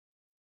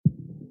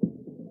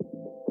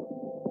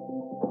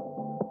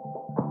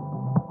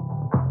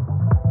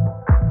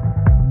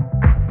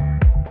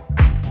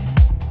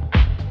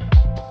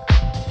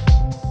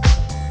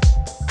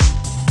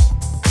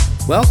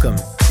Welcome,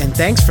 and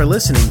thanks for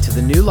listening to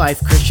the New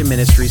Life Christian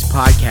Ministries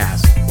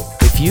podcast.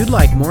 If you'd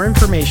like more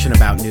information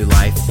about New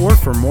Life or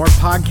for more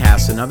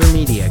podcasts and other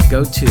media,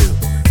 go to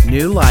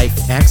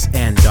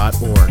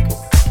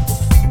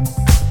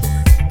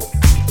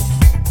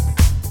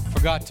newlifexn.org.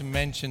 Forgot to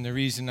mention the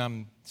reason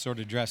I'm sort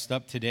of dressed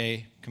up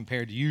today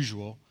compared to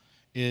usual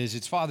is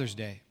it's Father's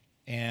Day.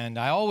 And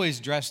I always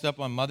dressed up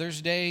on Mother's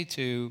Day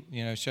to,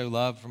 show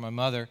love for my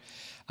mother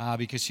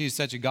because she's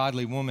such a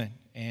godly woman,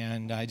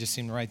 and it just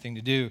seemed the right thing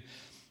to do.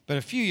 But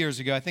a few years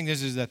ago, I think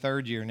this is the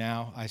third year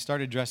now, I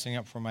started dressing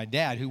up for my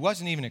dad, who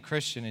wasn't even a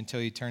Christian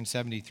until he turned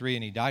 73,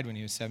 and he died when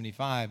he was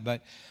 75.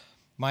 But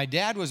my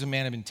dad was a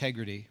man of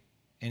integrity,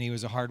 and he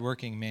was a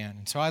hardworking man.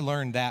 And so I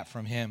learned that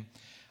from him.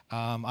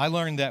 I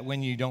learned that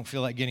when you don't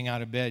feel like getting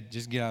out of bed,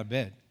 just get out of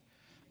bed.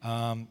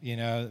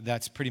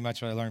 That's pretty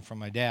much what I learned from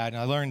my dad.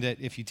 And I learned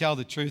that if you tell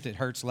the truth, it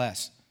hurts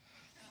less.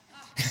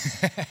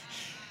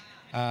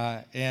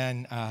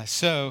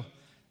 So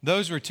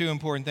those were two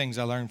important things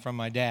I learned from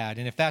my dad.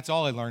 And if that's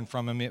all I learned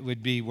from him, it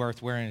would be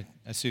worth wearing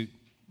a suit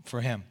for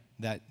him.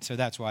 So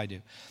that's why I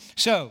do.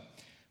 So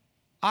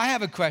I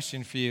have a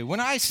question for you. When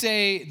I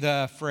say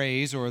the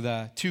phrase or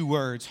the two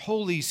words,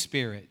 Holy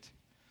Spirit,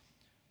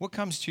 what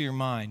comes to your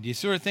mind? Do you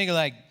sort of think of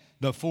like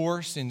the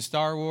Force in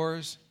Star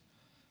Wars?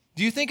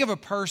 Do you think of a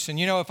person?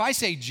 If I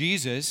say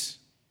Jesus,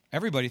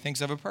 everybody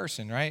thinks of a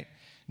person, right?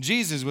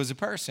 Jesus was a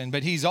person,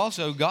 but he's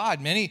also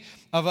God. Many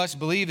of us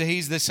believe that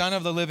he's the Son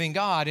of the living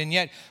God, and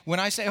yet when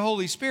I say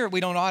Holy Spirit,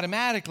 we don't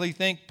automatically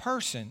think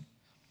person.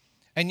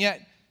 And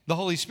yet the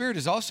Holy Spirit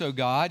is also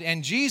God,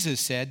 and Jesus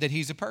said that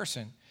he's a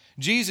person.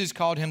 Jesus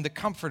called him the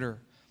Comforter.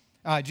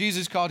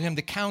 Jesus called him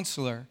the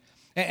Counselor.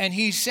 And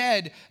he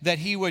said that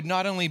he would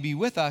not only be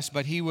with us,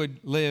 but he would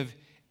live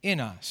in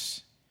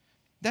us.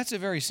 That's a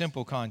very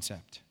simple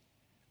concept,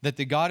 that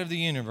the God of the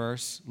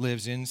universe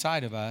lives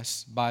inside of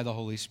us by the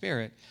Holy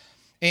Spirit.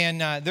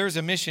 And there's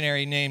a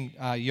missionary named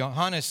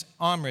Johannes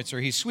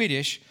Amritzer. He's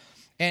Swedish,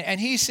 and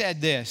he said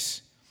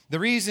this. The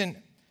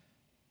reason,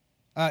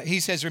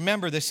 he says,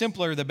 remember, the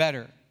simpler the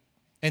better.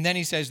 And then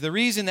he says, the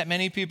reason that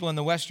many people in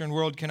the Western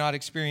world cannot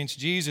experience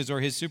Jesus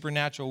or his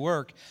supernatural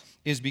work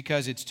is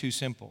because it's too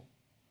simple.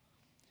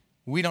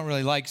 We don't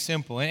really like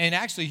simple. And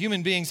actually,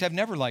 human beings have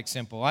never liked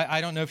simple. I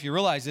don't know if you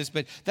realize this,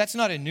 but that's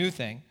not a new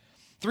thing.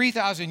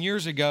 3,000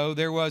 years ago,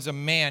 there was a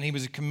man. He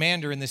was a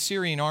commander in the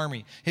Syrian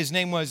army. His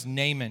name was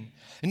Naaman.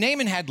 And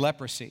Naaman had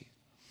leprosy.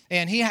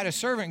 And he had a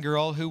servant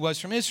girl who was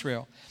from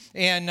Israel.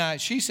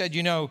 And she said,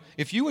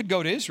 if you would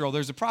go to Israel,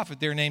 there's a prophet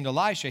there named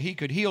Elisha. He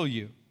could heal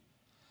you.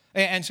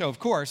 And so, of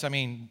course,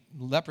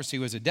 leprosy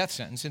was a death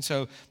sentence. And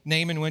so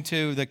Naaman went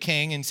to the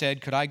king and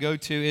said, could I go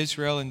to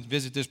Israel and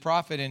visit this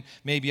prophet and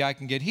maybe I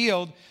can get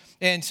healed?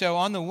 And so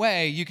on the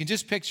way, you can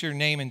just picture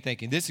Naaman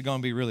thinking, this is going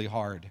to be really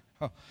hard.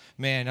 Oh,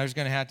 man, there's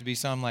going to have to be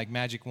some like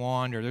magic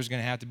wand, or there's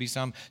going to have to be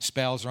some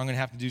spells, or I'm going to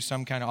have to do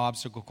some kind of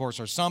obstacle course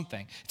or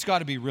something. It's got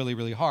to be really,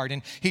 really hard.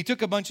 And he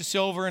took a bunch of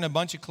silver and a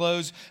bunch of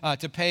clothes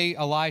to pay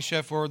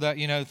Elisha for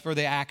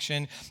the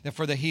action,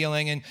 for the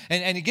healing.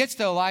 And he gets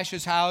to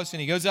Elisha's house,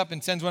 and he goes up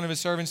and sends one of his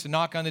servants to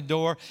knock on the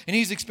door. And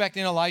he's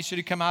expecting Elisha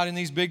to come out in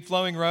these big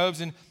flowing robes,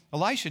 and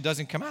Elisha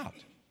doesn't come out.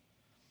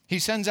 He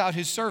sends out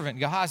his servant,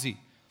 Gehazi.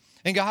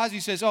 And Gehazi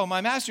says, my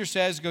master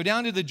says, go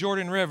down to the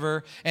Jordan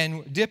River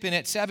and dip in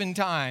it 7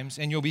 times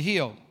and you'll be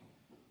healed.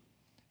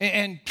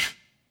 And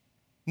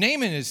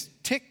Naaman is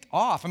ticked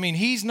off.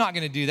 He's not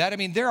going to do that.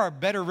 there are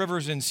better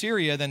rivers in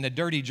Syria than the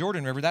dirty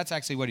Jordan River. That's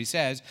actually what he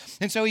says.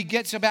 And so he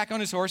gets back on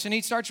his horse and he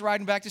starts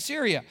riding back to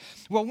Syria.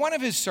 Well, one of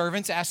his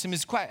servants asks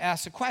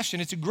a question.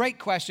 It's a great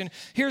question.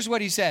 Here's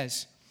what he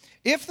says.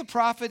 If the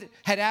prophet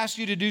had asked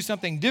you to do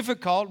something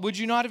difficult, would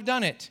you not have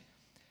done it?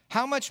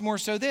 How much more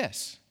so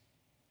this?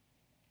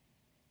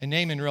 And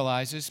Naaman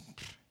realizes,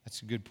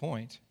 that's a good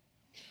point.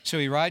 So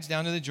he rides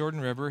down to the Jordan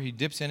River. He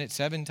dips in it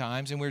 7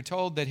 times, and we're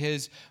told that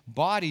his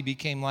body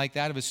became like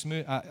that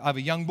of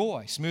a young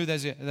boy, smooth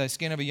as the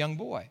skin of a young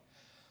boy.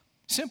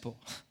 Simple.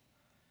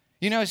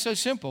 It's so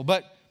simple.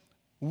 But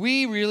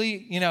we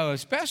really,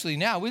 especially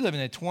now, we live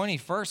in the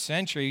 21st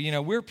century.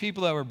 We're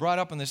people that were brought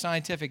up on the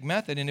scientific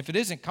method, and if it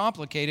isn't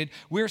complicated,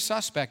 we're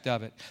suspect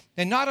of it.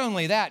 And not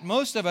only that,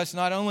 most of us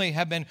not only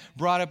have been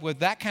brought up with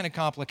that kind of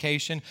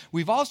complication,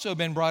 we've also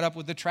been brought up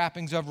with the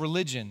trappings of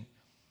religion.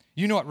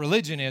 You know what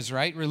religion is,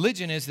 right?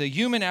 Religion is the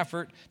human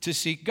effort to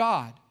seek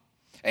God.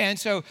 And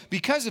so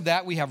because of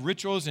that, we have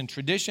rituals and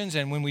traditions,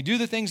 and when we do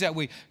the things that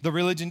the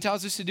religion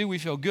tells us to do, we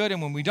feel good,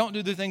 and when we don't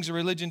do the things the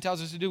religion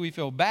tells us to do, we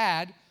feel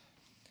bad.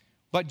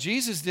 But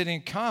Jesus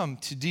didn't come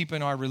to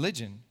deepen our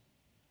religion.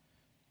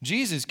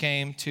 Jesus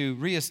came to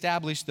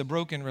reestablish the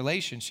broken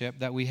relationship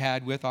that we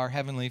had with our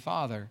Heavenly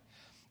Father.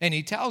 And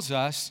he tells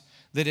us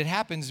that it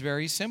happens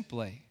very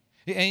simply.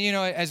 And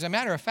as a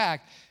matter of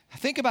fact,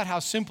 think about how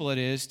simple it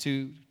is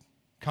to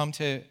come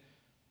to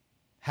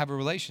have a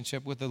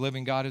relationship with the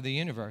living God of the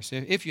universe.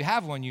 If you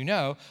have one, you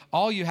know.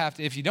 All you have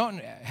to, if you don't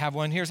have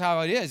one, here's how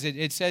it is.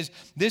 It says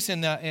this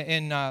in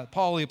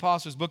Paul the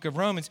Apostle's book of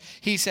Romans.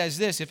 He says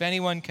this: if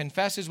anyone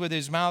confesses with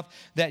his mouth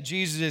that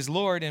Jesus is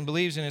Lord and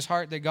believes in his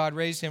heart that God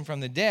raised him from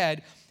the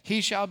dead,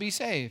 he shall be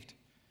saved.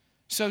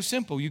 So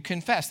simple. You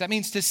confess. That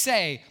means to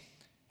say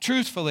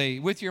truthfully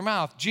with your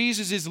mouth,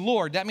 Jesus is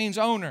Lord. That means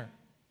owner.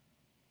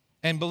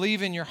 And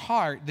believe in your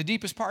heart, the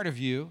deepest part of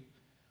you,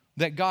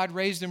 that God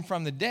raised him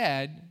from the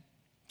dead.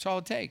 That's all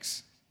it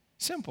takes.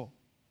 Simple.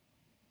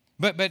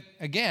 But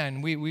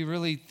again, we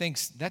really think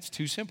that's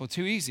too simple,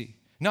 too easy.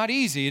 Not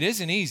easy. It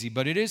isn't easy,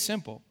 but it is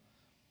simple.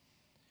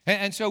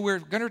 And so we're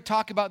going to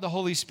talk about the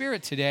Holy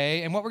Spirit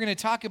today. And what we're going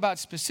to talk about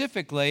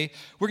specifically,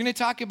 we're going to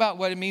talk about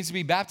what it means to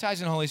be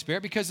baptized in the Holy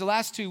Spirit, because the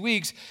last 2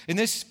 weeks, in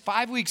this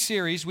 5-week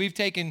series, we've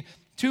taken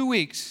 2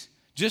 weeks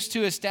just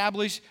to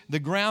establish the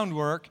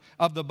groundwork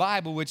of the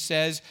Bible, which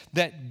says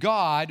that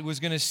God was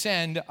going to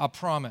send a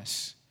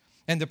promise.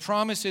 And the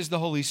promise is the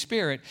Holy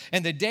Spirit.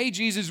 And the day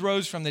Jesus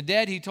rose from the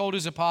dead, he told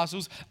his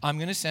apostles, I'm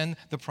going to send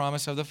the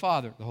promise of the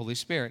Father, the Holy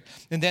Spirit.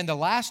 And then the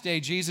last day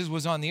Jesus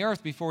was on the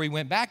earth before he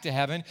went back to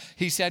heaven,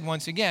 he said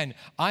once again,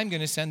 I'm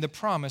going to send the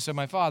promise of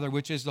my Father,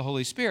 which is the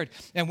Holy Spirit.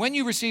 And when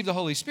you receive the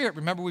Holy Spirit,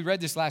 remember we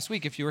read this last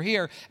week, if you were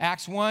here,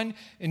 Acts 1,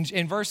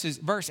 in verse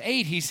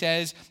 8, he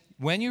says,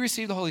 when you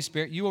receive the Holy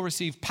Spirit, you will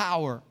receive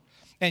power.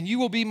 And you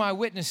will be my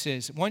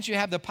witnesses. Once you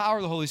have the power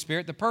of the Holy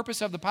Spirit, the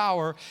purpose of the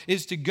power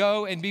is to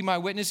go and be my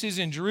witnesses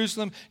in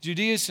Jerusalem,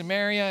 Judea,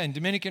 Samaria, and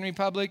Dominican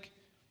Republic,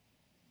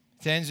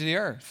 to the ends of the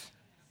earth,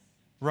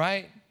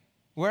 right?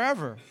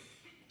 Wherever.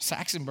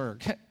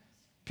 Saxonburg,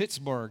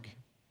 Pittsburgh,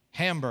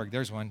 Hamburg,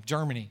 there's one,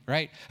 Germany,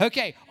 right?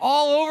 Okay,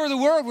 all over the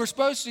world we're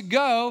supposed to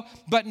go,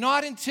 but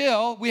not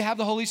until we have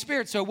the Holy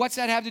Spirit. So what's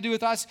that have to do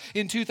with us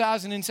in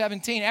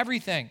 2017?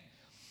 Everything.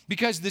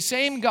 Because the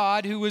same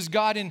God who was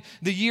God in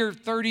the year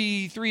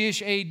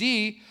 33-ish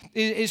AD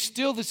is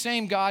still the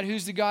same God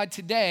who's the God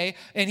today,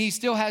 and he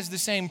still has the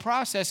same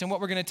process. And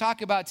what we're going to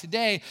talk about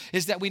today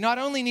is that we not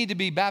only need to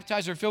be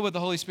baptized or filled with the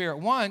Holy Spirit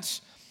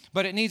once,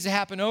 but it needs to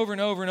happen over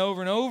and over and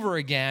over and over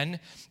again.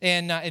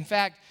 And in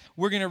fact,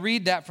 we're going to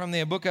read that from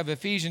the book of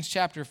Ephesians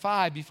chapter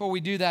 5. Before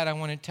we do that, I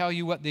want to tell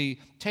you what the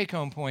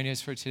take-home point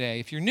is for today.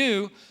 If you're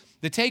new,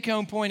 the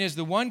take-home point is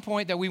the one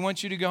point that we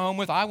want you to go home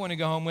with. I want to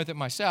go home with it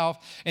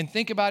myself and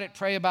think about it,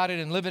 pray about it,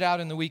 and live it out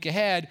in the week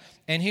ahead.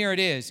 And here it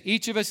is.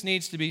 Each of us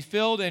needs to be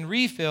filled and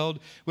refilled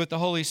with the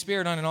Holy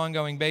Spirit on an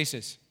ongoing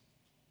basis.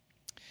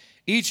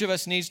 Each of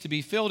us needs to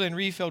be filled and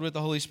refilled with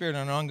the Holy Spirit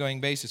on an ongoing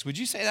basis. Would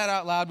you say that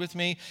out loud with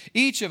me?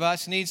 Each of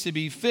us needs to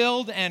be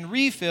filled and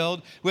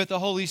refilled with the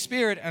Holy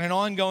Spirit on an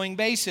ongoing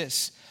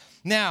basis.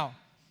 Now,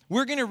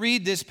 we're going to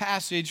read this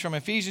passage from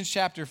Ephesians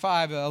chapter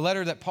 5, a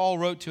letter that Paul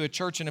wrote to a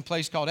church in a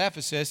place called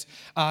Ephesus,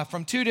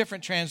 from two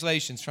different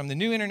translations, from the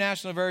New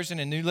International Version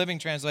and New Living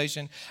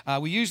Translation.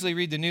 We usually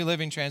read the New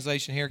Living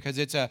Translation here because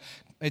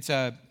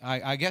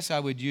I guess I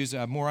would use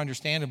a more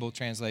understandable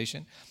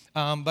translation.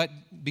 But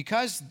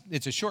because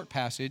it's a short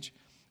passage,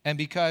 and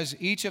because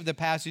each of the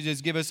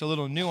passages give us a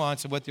little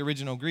nuance of what the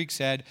original Greek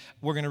said,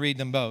 we're going to read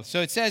them both.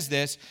 So it says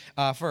this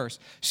first.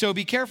 So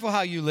be careful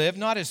how you live,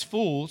 not as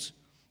fools,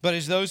 but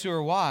as those who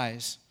are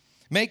wise.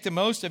 Make the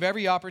most of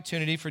every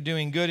opportunity for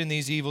doing good in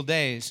these evil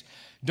days.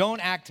 Don't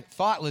act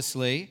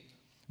thoughtlessly,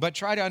 but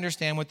try to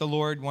understand what the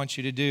Lord wants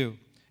you to do.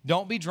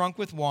 Don't be drunk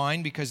with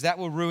wine, because that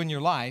will ruin your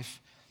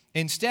life.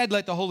 Instead,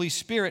 let the Holy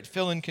Spirit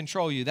fill and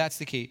control you. That's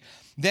the key.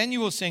 Then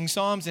you will sing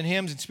psalms and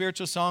hymns and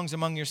spiritual songs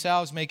among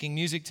yourselves, making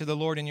music to the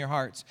Lord in your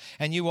hearts.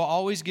 And you will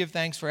always give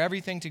thanks for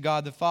everything to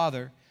God the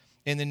Father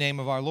in the name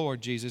of our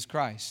Lord Jesus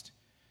Christ.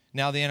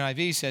 Now the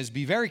NIV says,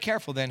 be very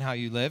careful then how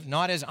you live,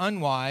 not as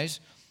unwise,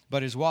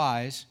 but as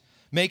wise,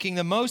 making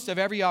the most of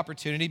every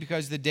opportunity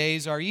because the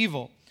days are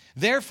evil.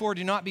 Therefore,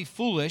 do not be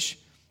foolish,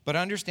 but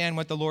understand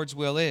what the Lord's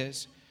will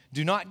is.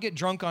 Do not get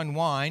drunk on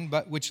wine,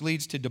 but which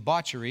leads to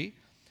debauchery.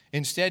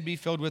 Instead, be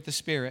filled with the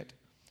Spirit.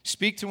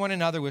 Speak to one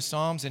another with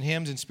psalms and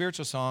hymns and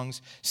spiritual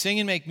songs.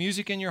 Sing and make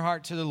music in your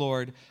heart to the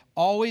Lord,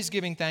 always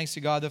giving thanks to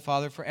God the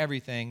Father for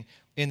everything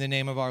in the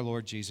name of our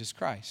Lord Jesus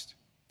Christ.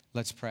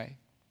 Let's pray.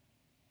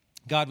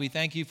 God, we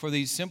thank you for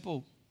these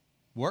simple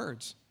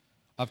words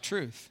of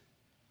truth,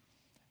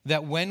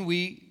 that when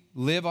we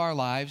live our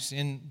lives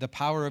in the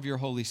power of your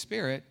Holy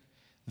Spirit,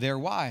 they're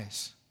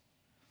wise.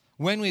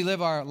 When we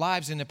live our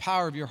lives in the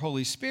power of your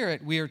Holy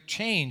Spirit, we are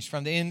changed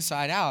from the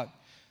inside out.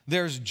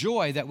 There's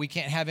joy that we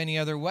can't have any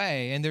other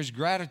way, and there's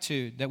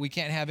gratitude that we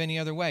can't have any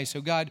other way. So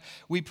God,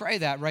 we pray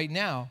that right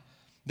now,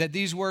 that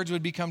these words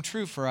would become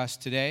true for us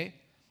today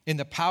in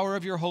the power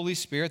of your Holy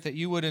Spirit, that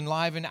you would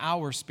enliven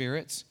our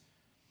spirits,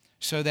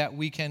 so that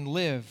we can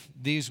live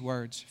these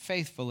words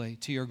faithfully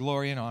to your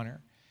glory and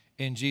honor.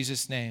 In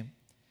Jesus' name,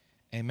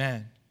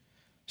 amen.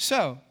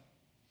 So,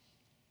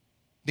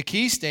 the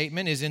key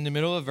statement is in the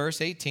middle of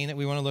verse 18 that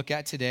we want to look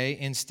at today.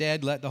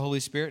 Instead, let the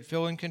Holy Spirit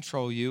fill and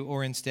control you,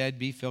 or instead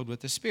be filled with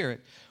the Spirit.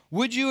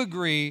 Would you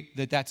agree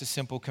that that's a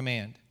simple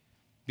command?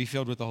 Be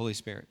filled with the Holy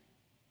Spirit.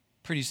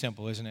 Pretty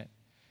simple, isn't it?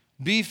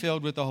 Be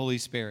filled with the Holy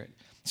Spirit.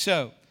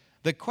 So,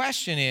 The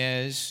question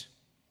is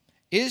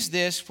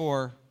this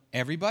for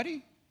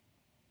everybody?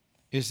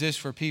 Is this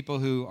for people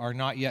who are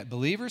not yet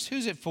believers?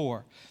 Who's it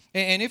for?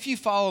 And if you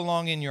follow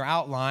along in your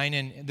outline,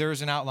 and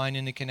there's an outline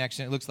in the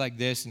connection, it looks like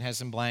this and has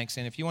some blanks,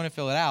 and if you want to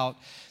fill it out,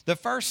 the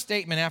first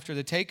statement after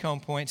the take-home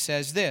point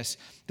says this: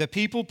 the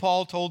people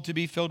Paul told to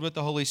be filled with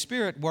the Holy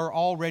Spirit were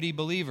already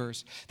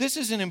believers. This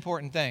is an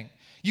important thing.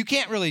 You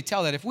can't really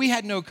tell that. If we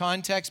had no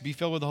context, be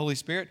filled with the Holy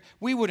Spirit,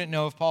 we wouldn't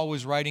know if Paul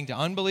was writing to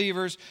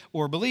unbelievers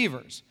or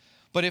believers.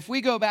 But if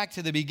we go back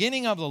to the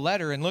beginning of the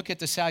letter and look at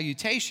the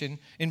salutation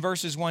in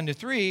verses 1 to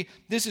 3,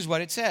 this is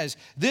what it says.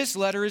 This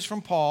letter is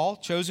from Paul,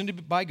 chosen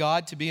by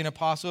God to be an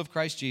apostle of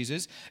Christ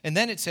Jesus. And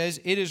then it says,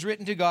 it is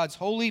written to God's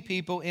holy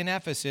people in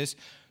Ephesus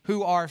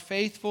who are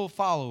faithful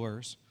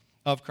followers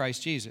of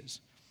Christ Jesus.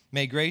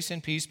 May grace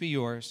and peace be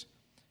yours,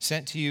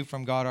 sent to you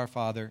from God our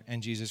Father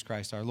and Jesus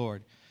Christ our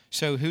Lord.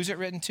 So who's it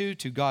written to?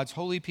 To God's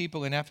holy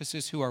people in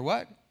Ephesus who are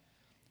what?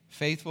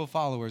 Faithful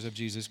followers of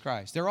Jesus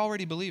Christ. They're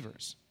already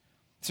believers.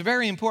 It's a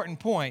very important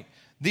point.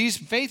 These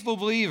faithful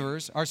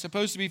believers are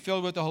supposed to be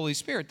filled with the Holy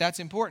Spirit. That's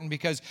important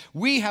because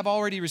we have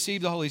already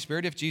received the Holy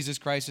Spirit if Jesus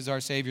Christ is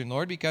our Savior and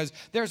Lord, because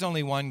there's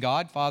only one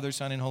God, Father,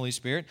 Son, and Holy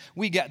Spirit.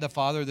 We get the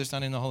Father, the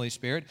Son, and the Holy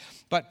Spirit.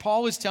 But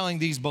Paul is telling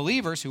these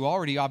believers who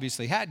already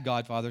obviously had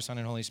God, Father, Son,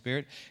 and Holy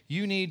Spirit,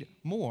 you need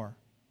more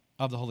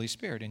of the Holy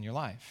Spirit in your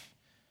life.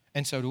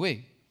 And so do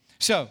we.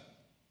 So,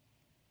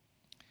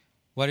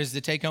 what is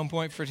the take-home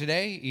point for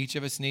today? Each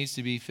of us needs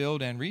to be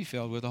filled and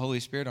refilled with the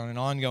Holy Spirit on an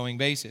ongoing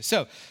basis.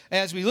 So,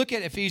 as we look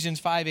at Ephesians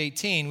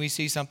 5:18, we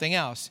see something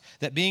else,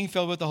 that being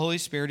filled with the Holy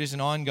Spirit is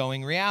an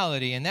ongoing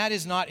reality, and that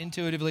is not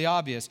intuitively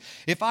obvious.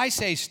 If I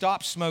say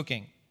stop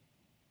smoking,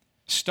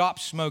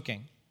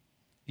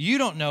 you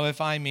don't know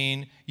if I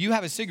mean you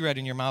have a cigarette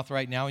in your mouth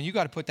right now and you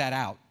got to put that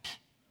out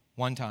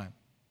one time.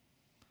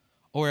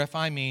 Or if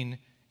I mean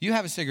you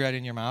have a cigarette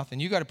in your mouth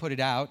and you got to put it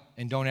out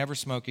and don't ever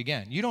smoke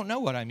again. You don't know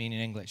what I mean in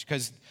English,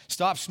 because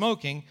stop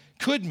smoking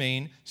could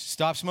mean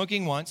stop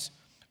smoking once,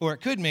 or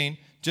it could mean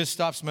just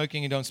stop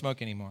smoking and don't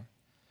smoke anymore.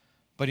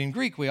 But in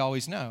Greek, we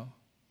always know,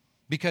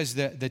 because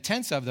the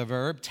tense of the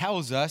verb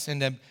tells us,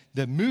 and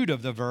the mood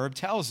of the verb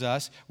tells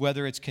us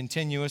whether it's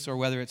continuous or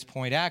whether it's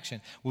point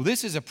action. Well,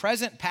 this is a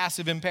present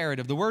passive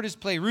imperative. The word is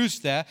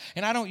plereuste,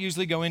 and I don't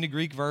usually go into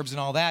Greek verbs and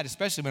all that,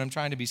 especially when I'm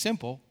trying to be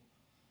simple.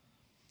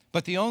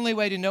 But the only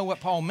way to know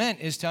what Paul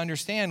meant is to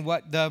understand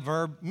what the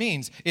verb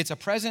means. It's a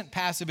present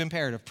passive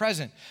imperative.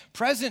 Present.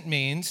 Present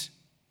means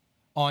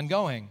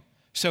ongoing.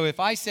 So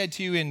if I said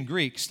to you in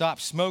Greek, stop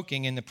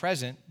smoking in the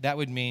present, that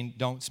would mean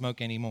don't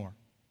smoke anymore.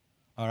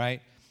 All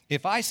right?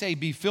 If I say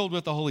be filled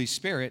with the Holy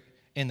Spirit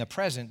in the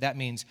present, that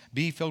means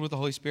be filled with the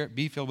Holy Spirit,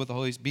 be filled with the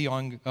Holy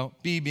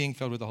Spirit, be being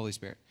filled with the Holy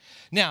Spirit.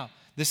 Now,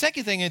 the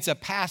second thing, it's a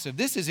passive.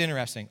 This is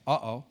interesting.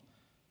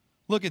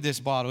 Look at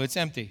this bottle. It's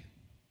empty.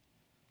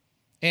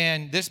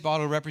 And this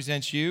bottle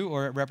represents you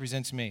or it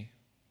represents me.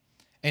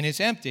 And it's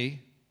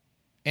empty,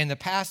 and the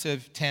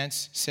passive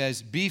tense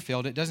says be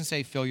filled. It doesn't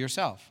say fill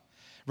yourself,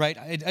 right?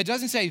 It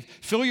doesn't say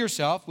fill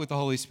yourself with the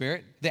Holy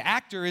Spirit. The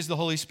actor is the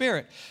Holy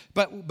Spirit.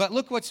 But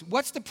look,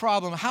 what's the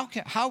problem?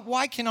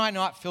 Why can I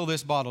not fill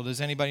this bottle? Does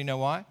anybody know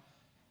why?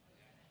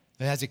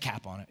 It has a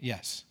cap on it,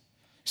 yes.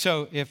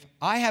 So if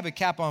I have a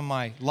cap on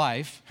my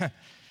life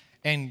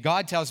and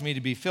God tells me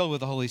to be filled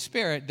with the Holy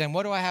Spirit, then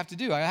what do I have to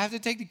do? I have to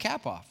take the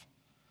cap off.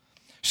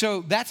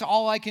 So that's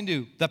all I can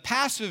do. The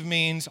passive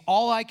means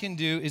all I can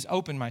do is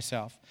open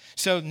myself.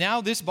 So now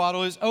this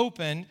bottle is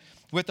open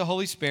with the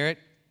Holy Spirit.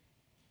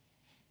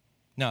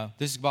 No,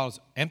 this bottle is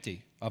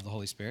empty of the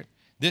Holy Spirit.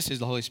 This is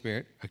the Holy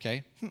Spirit,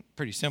 okay?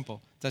 Pretty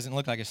simple. Doesn't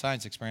look like a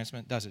science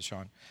experiment, does it,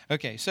 Sean?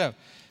 Okay, so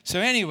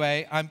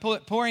anyway, I'm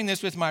pouring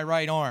this with my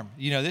right arm.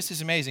 You know, this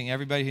is amazing.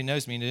 Everybody who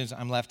knows me knows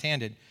I'm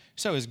left-handed.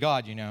 So is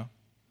God, you know,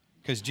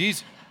 because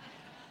Jesus,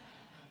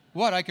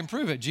 what? I can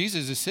prove it.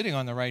 Jesus is sitting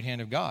on the right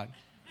hand of God.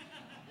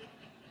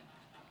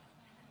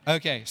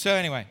 Okay, so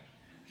anyway.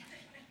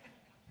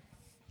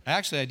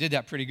 Actually, I did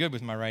that pretty good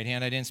with my right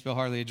hand. I didn't spill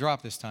hardly a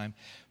drop this time.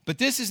 But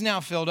this is now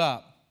filled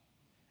up.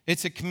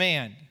 It's a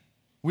command.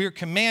 We're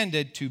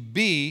commanded to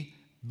be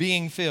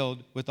being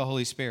filled with the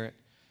Holy Spirit.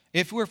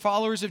 If we're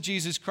followers of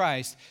Jesus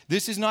Christ,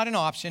 this is not an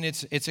option.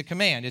 It's a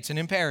command. It's an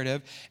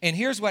imperative. And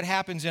here's what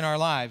happens in our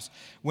lives.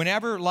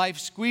 Whenever life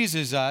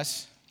squeezes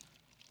us,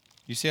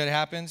 you see what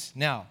happens?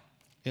 Now,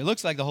 it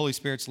looks like the Holy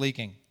Spirit's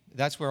leaking.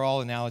 That's where all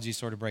analogies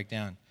sort of break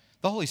down.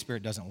 The Holy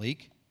Spirit doesn't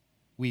leak.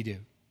 We do.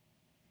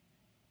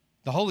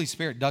 The Holy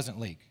Spirit doesn't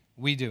leak.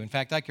 We do. In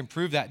fact, I can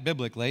prove that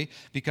biblically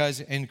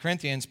because in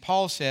Corinthians,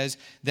 Paul says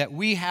that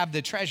we have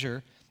the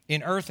treasure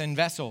in earthen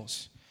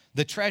vessels.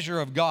 The treasure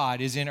of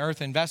God is in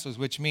earthen vessels,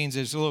 which means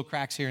there's little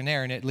cracks here and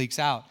there and it leaks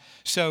out.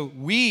 So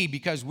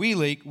because we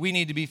leak, we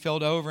need to be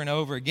filled over and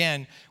over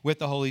again with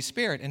the Holy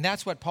Spirit. And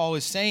that's what Paul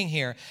is saying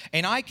here.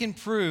 And I can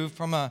prove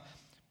from a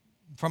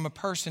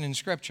person in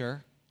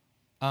Scripture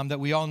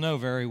that we all know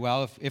very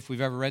well, if we've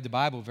ever read the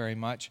Bible very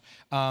much,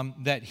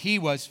 that he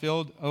was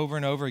filled over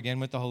and over again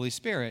with the Holy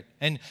Spirit.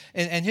 And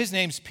his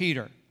name's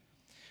Peter.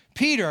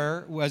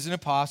 Peter was an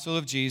apostle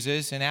of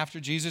Jesus, and after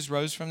Jesus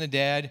rose from the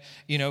dead,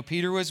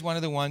 Peter was one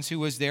of the ones who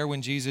was there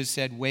when Jesus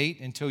said, wait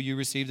until you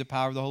receive the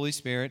power of the Holy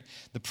Spirit,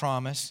 the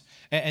promise,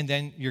 and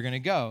then you're going to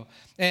go.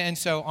 And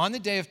so on the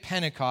day of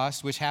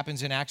Pentecost, which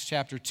happens in Acts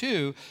chapter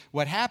 2,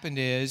 what happened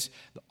is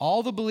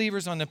all the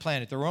believers on the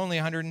planet, there were only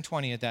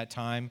 120 at that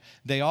time,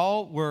 they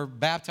all were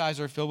baptized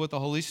or filled with the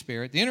Holy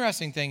Spirit. The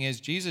interesting thing is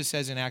Jesus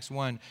says in Acts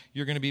 1,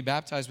 you're going to be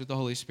baptized with the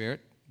Holy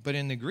Spirit. But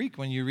in the Greek,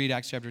 when you read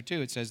Acts chapter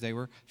 2, it says they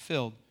were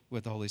filled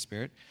with the Holy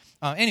Spirit.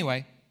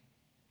 Anyway,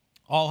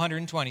 all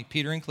 120,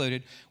 Peter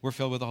included, were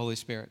filled with the Holy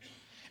Spirit.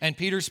 And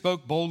Peter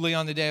spoke boldly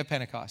on the day of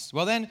Pentecost.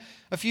 Well, then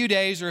a few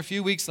days or a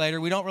few weeks later,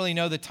 we don't really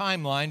know the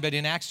timeline, but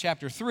in Acts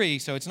chapter 3,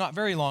 so it's not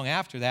very long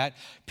after that,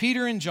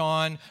 Peter and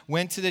John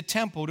went to the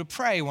temple to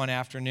pray one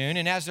afternoon.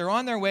 And as they're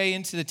on their way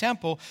into the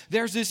temple,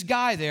 there's this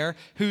guy there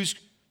who's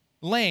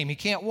lame. He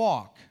can't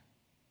walk.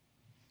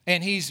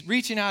 And he's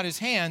reaching out his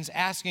hands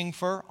asking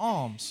for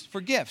alms,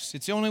 for gifts.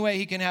 It's the only way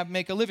he can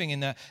make a living in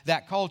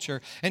that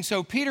culture. And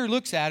so Peter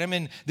looks at him,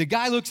 and the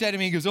guy looks at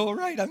him, and he goes, all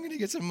right, I'm going to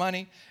get some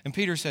money. And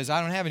Peter says,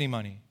 I don't have any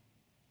money.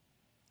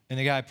 And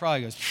the guy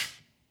probably goes, pfft.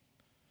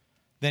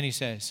 Then he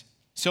says,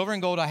 silver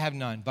and gold I have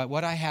none, but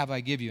what I have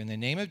I give you. In the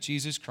name of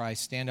Jesus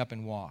Christ, stand up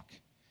and walk.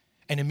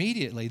 And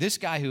immediately, this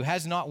guy who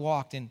has not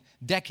walked in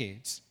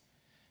decades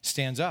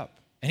stands up.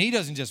 And he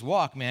doesn't just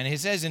walk, man. It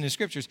says in the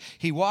scriptures,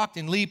 he walked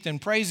and leaped and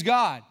praised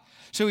God.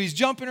 So he's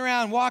jumping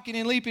around, walking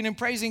and leaping and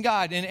praising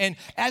God. And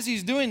as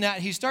he's doing that,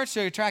 he starts to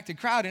attract a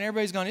crowd. And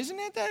everybody's going, isn't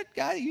that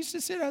guy that used to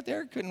sit out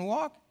there, couldn't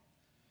walk?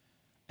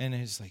 And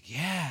he's like,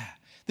 yeah,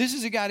 this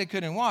is a guy that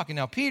couldn't walk. And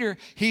now Peter,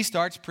 he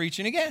starts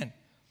preaching again.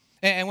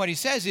 And what he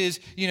says is,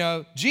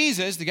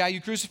 Jesus, the guy you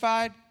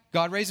crucified,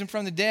 God raised him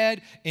from the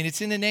dead. And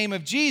it's in the name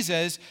of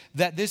Jesus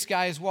that this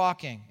guy is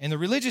walking. And the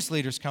religious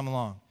leaders come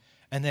along.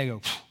 And they go,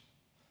 phew.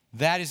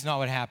 That is not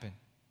what happened.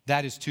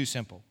 That is too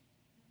simple.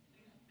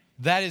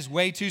 That is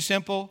way too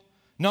simple.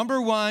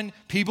 Number one,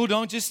 people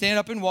don't just stand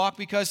up and walk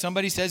because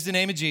somebody says the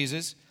name of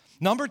Jesus.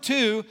 Number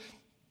two,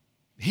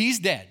 he's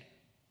dead.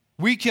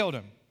 We killed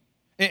him.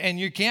 And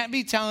you can't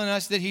be telling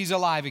us that he's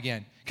alive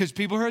again because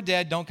people who are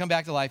dead don't come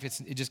back to life.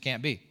 It just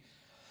can't be.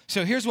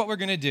 So here's what we're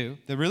going to do.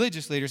 The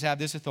religious leaders have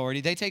this authority.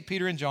 They take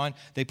Peter and John.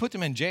 They put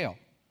them in jail.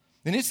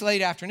 And it's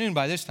late afternoon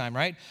by this time,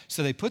 right?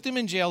 So they put them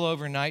in jail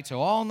overnight.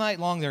 So all night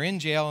long they're in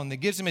jail, and it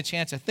gives them a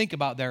chance to think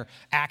about their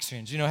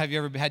actions. Have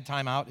you ever had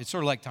time out? It's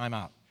sort of like time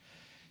out.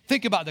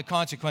 Think about the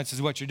consequences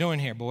of what you're doing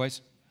here,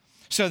 boys.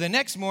 So the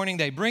next morning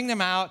they bring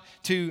them out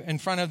in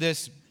front of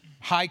this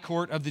high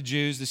court of the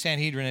Jews, the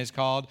Sanhedrin is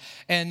called,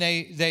 and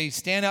they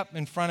stand up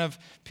in front of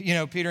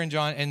Peter and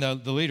John, and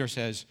the leader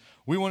says,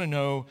 we want to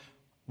know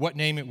what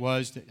name it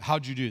was.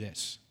 How'd you do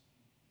this?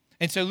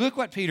 And so look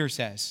what Peter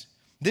says.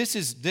 This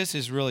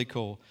is really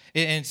cool.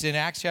 It's in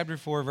Acts chapter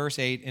 4, verse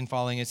 8 and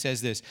following. It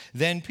says this.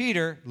 Then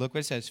Peter, look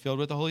what it says, filled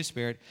with the Holy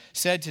Spirit,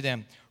 said to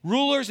them,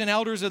 rulers and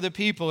elders of the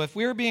people, if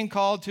we're being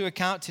called to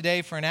account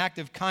today for an act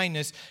of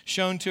kindness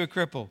shown to a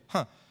cripple.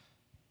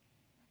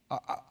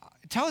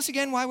 Tell us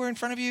again why we're in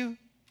front of you.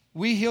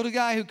 We healed a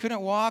guy who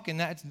couldn't walk, and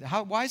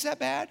why is that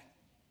bad?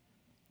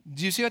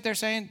 Do you see what they're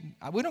saying?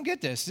 We don't get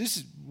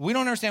this. We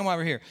don't understand why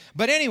we're here.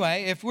 But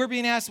anyway, if we're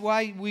being asked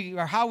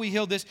how we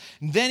healed this,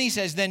 then he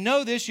says, then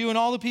know this, you and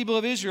all the people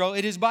of Israel,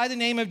 it is by the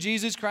name of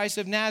Jesus Christ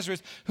of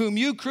Nazareth, whom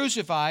you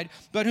crucified,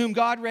 but whom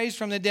God raised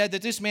from the dead,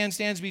 that this man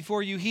stands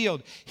before you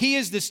healed. He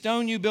is the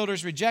stone you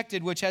builders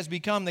rejected, which has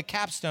become the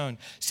capstone.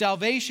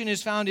 Salvation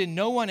is found in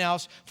no one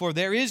else, for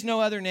there is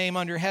no other name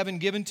under heaven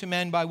given to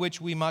men by which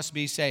we must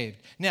be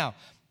saved. Now,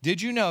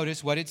 did you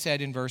notice what it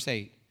said in verse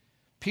 8?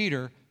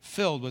 Peter,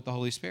 filled with the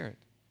Holy Spirit.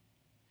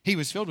 He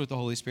was filled with the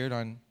Holy Spirit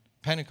on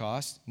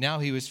Pentecost. Now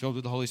he was filled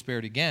with the Holy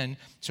Spirit again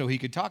so he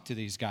could talk to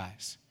these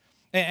guys.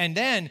 And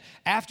then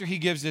after he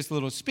gives this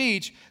little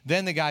speech,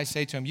 then the guys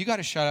say to him, you got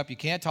to shut up. You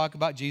can't talk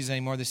about Jesus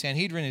anymore. The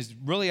Sanhedrin is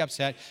really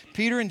upset.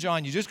 Peter and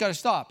John, you just got to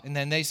stop. And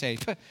then they say,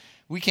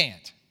 we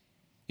can't.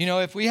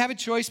 If we have a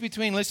choice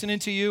between listening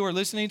to you or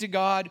listening to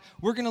God,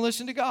 we're going to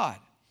listen to God.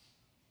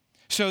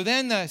 So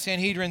then the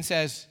Sanhedrin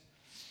says,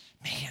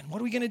 man, what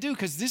are we going to do?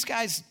 Because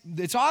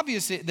it's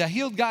obvious that the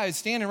healed guy is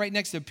standing right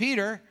next to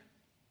Peter.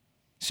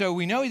 So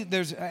we know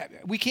that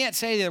we can't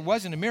say there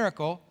wasn't a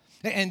miracle.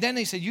 And then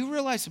they said, you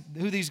realize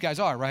who these guys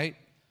are, right?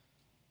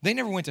 They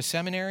never went to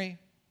seminary.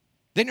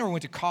 They never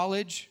went to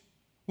college.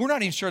 We're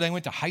not even sure they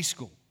went to high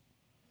school.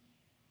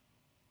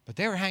 But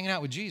they were hanging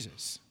out with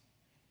Jesus.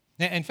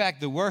 In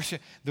fact, the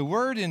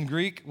word in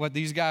Greek, what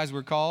these guys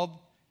were called,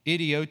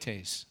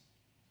 idiotes.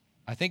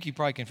 I think you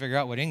probably can figure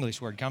out what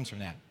English word comes from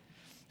that.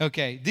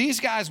 Okay,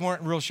 these guys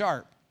weren't real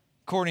sharp,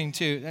 according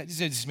to, that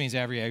just means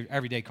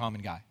everyday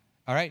common guy,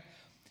 all right?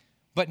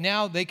 But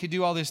now they could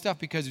do all this stuff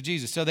because of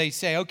Jesus. So they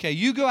say, okay,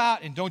 you go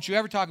out and don't you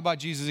ever talk about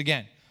Jesus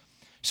again.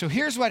 So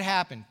here's what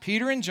happened.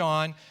 Peter and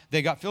John,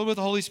 they got filled with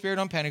the Holy Spirit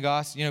on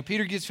Pentecost.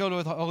 Peter gets filled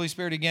with the Holy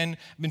Spirit again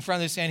in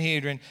front of the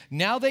Sanhedrin.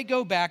 Now they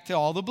go back to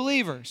all the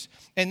believers,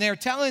 and they're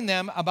telling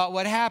them about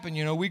what happened.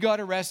 We got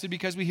arrested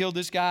because we healed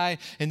this guy,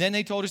 and then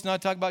they told us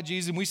not to talk about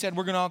Jesus, and we said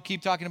we're going to all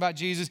keep talking about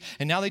Jesus,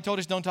 and now they told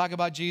us don't talk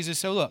about Jesus.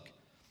 So look,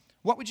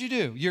 what would you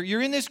do?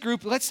 You're in this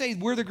group. Let's say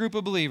we're the group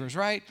of believers,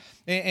 right?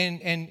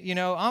 And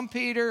I'm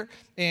Peter,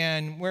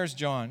 and where's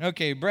John?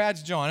 Okay,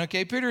 Brad's John.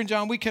 Okay, Peter and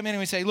John, we come in and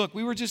we say, look,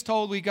 we were just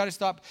told we got to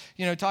stop,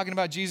 talking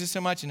about Jesus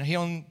so much and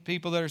healing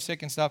people that are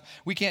sick and stuff.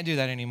 We can't do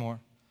that anymore.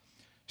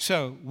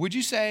 So would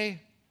you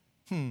say,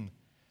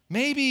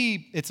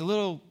 maybe it's a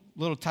little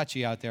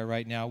touchy out there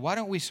right now. Why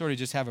don't we sort of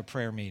just have a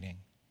prayer meeting?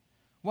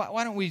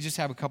 Why don't we just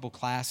have a couple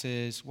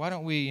classes? Why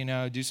don't we,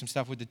 do some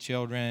stuff with the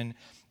children?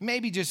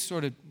 Maybe just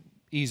sort of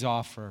ease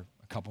off for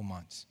a couple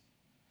months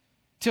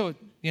till it,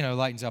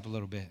 lightens up a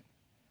little bit.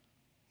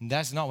 And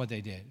that's not what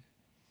they did.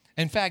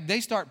 In fact, they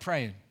start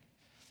praying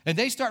and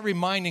they start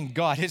reminding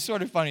God. It's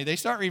sort of funny. They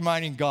start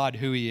reminding God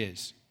who he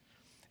is.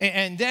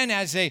 And then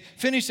as they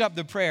finish up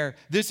the prayer,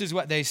 this is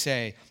what they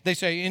say. They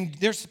say,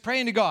 they're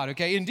praying to God,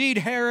 okay? Indeed,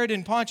 Herod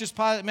and Pontius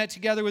Pilate met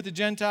together with the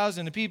Gentiles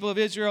and the people of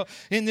Israel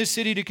in this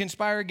city to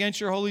conspire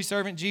against your holy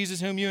servant Jesus,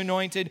 whom you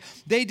anointed.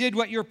 They did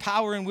what your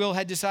power and will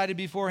had decided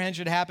beforehand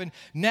should happen.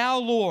 Now,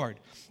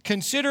 Lord,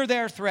 consider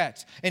their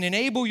threats and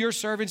enable your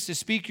servants to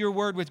speak your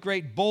word with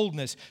great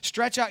boldness.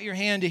 Stretch out your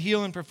hand to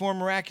heal and perform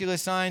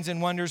miraculous signs and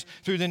wonders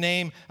through the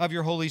name of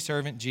your holy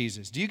servant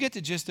Jesus. Do you get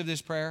the gist of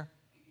this prayer?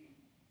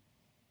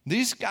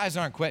 These guys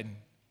aren't quitting.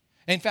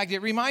 In fact,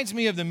 it reminds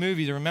me of the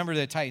movie, The Remember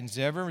the Titans.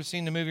 Have you ever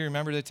seen the movie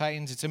Remember the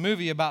Titans? It's a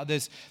movie about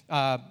this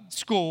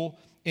school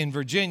in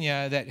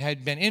Virginia that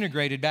had been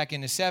integrated back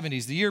in the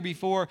 70s. The year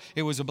before,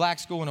 it was a black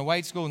school and a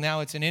white school. Now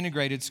it's an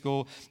integrated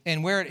school.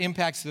 And where it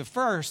impacts the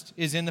first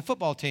is in the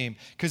football team,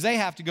 because they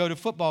have to go to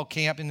football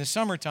camp in the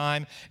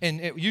summertime.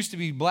 And it used to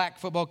be black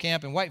football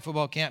camp and white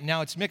football camp.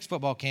 Now it's mixed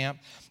football camp.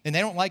 And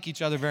they don't like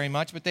each other very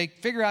much, but they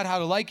figure out how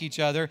to like each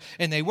other,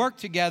 and they work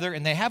together,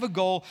 and they have a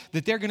goal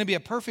that they're going to be a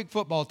perfect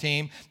football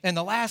team. And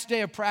the last day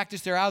of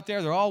practice, they're out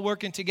there, they're all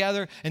working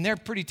together, and they're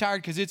pretty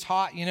tired because it's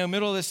hot,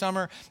 middle of the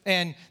summer.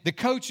 And the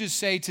coaches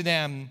say to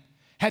them,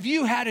 have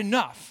you had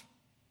enough?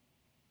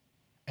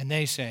 And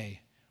they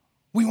say,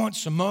 we want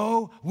some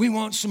more, we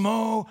want some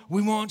more,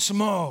 we want some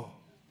more.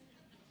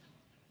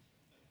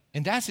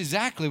 And that's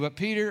exactly what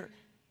Peter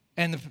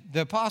and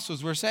the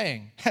apostles were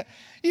saying.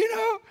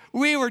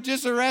 We were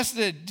just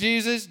arrested,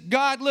 Jesus.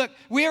 God, look,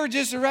 we were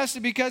just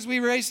arrested because we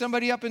raised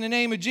somebody up in the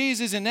name of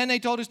Jesus, and then they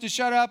told us to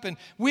shut up, and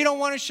we don't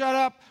want to shut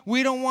up.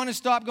 We don't want to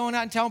stop going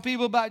out and telling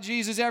people about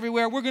Jesus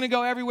everywhere. We're going to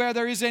go everywhere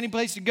there is any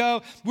place to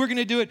go. We're going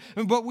to do it,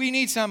 but we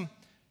need some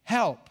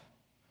help.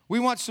 We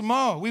want some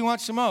more. We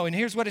want some more. And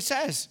here's what it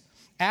says.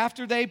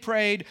 After they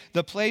prayed,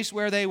 the place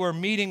where they were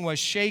meeting was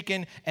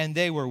shaken, and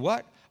they were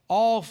what?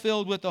 All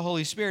filled with the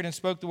Holy Spirit and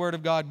spoke the word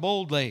of God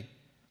boldly.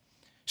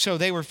 So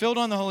they were filled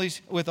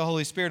with the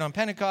Holy Spirit on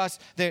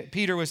Pentecost.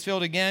 Peter was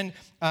filled again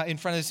in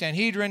front of the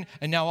Sanhedrin,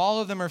 and now all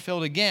of them are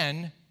filled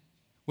again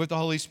with the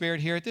Holy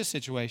Spirit here at this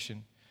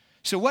situation.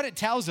 So what it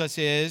tells us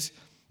is,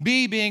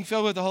 being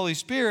filled with the Holy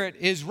Spirit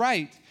is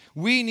right.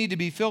 We need to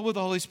be filled with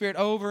the Holy Spirit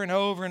over and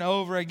over and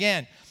over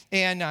again.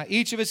 And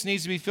each of us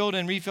needs to be filled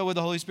and refilled with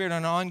the Holy Spirit on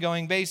an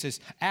ongoing basis.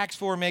 Acts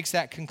 4 makes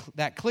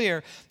that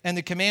clear, and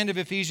the command of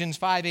Ephesians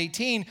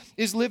 5:18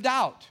 is lived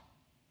out.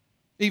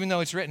 Even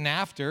though it's written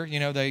after,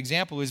 the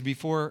example is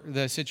before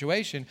the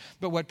situation.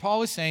 But what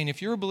Paul is saying,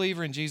 if you're a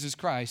believer in Jesus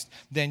Christ,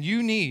 then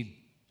you need,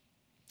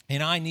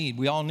 and I need,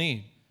 we all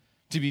need,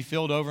 to be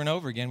filled over and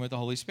over again with the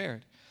Holy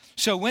Spirit.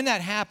 So when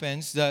that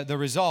happens, the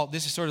result,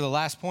 this is sort of the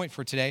last point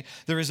for today,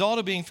 the result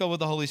of being filled with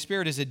the Holy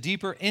Spirit is a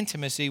deeper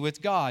intimacy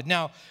with God.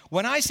 Now,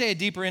 when I say a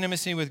deeper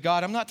intimacy with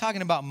God, I'm not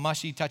talking about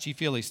mushy,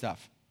 touchy-feely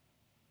stuff.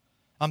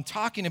 I'm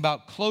talking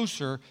about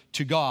closer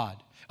to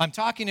God. I'm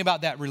talking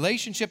about that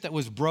relationship that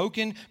was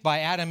broken by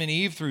Adam and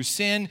Eve through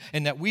sin,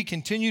 and that we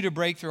continue to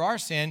break through our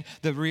sin,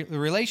 the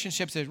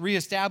relationships that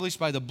reestablished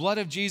by the blood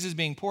of Jesus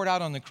being poured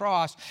out on the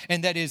cross,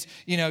 and that is,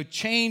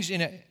 changed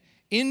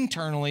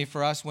internally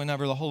for us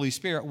whenever the Holy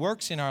Spirit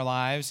works in our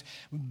lives.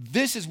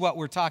 This is what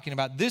we're talking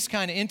about. This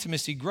kind of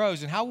intimacy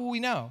grows, and how will we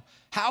know?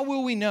 How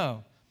will we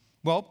know?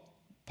 Well,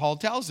 Paul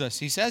tells us,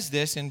 he says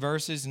this in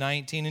verses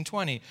 19 and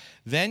 20.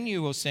 Then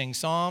you will sing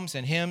psalms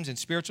and hymns and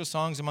spiritual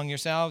songs among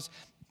yourselves,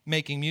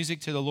 making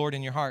music to the Lord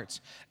in your hearts.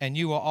 And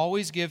you will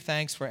always give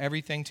thanks for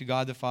everything to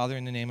God the Father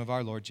in the name of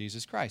our Lord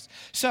Jesus Christ.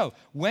 So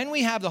when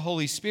we have the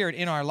Holy Spirit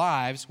in our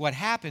lives, what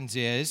happens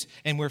is,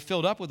 and we're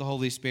filled up with the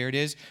Holy Spirit,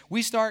 is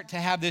we start to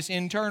have this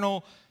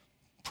internal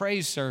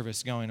praise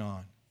service going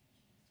on.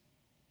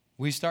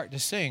 We start to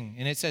sing,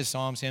 and it says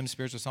psalms, hymns,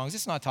 spiritual songs.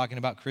 It's not talking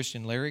about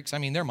Christian lyrics. I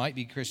mean, there might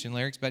be Christian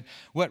lyrics, but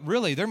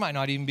there might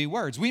not even be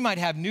words. We might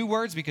have new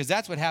words, because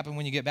that's what happened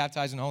when you get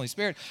baptized in the Holy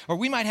Spirit. Or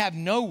we might have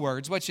no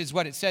words, which is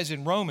what it says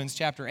in Romans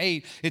chapter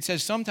 8. It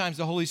says sometimes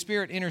the Holy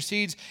Spirit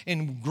intercedes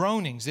in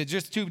groanings. It's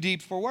just too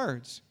deep for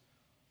words.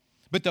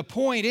 But the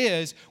point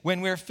is,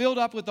 when we're filled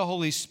up with the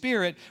Holy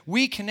Spirit,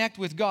 we connect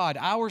with God.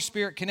 Our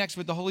spirit connects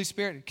with the Holy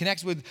Spirit,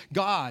 connects with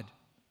God.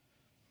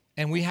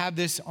 And we have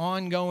this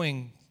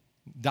ongoing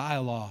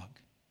dialogue.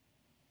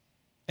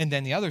 And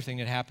then the other thing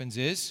that happens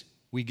is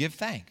we give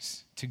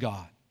thanks to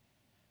God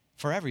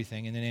for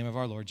everything in the name of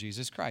our Lord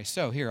Jesus Christ.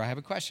 So here, I have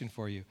a question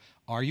for you.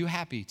 Are you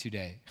happy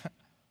today?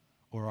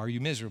 Or are you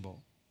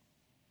miserable?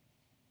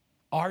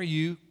 Are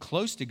you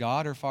close to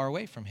God or far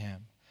away from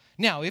Him?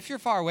 Now, if you're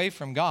far away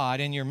from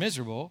God and you're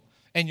miserable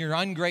and you're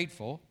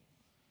ungrateful,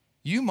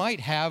 you might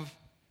have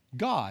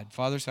God,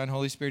 Father, Son,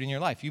 Holy Spirit in your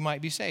life. You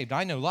might be saved.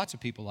 I know lots of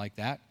people like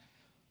that.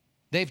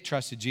 They've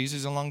trusted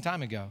Jesus a long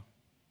time ago,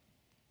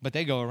 but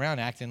they go around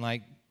acting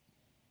like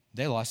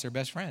they lost their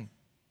best friend.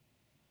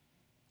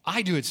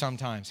 I do it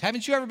sometimes.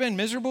 Haven't you ever been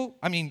miserable?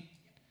 I mean,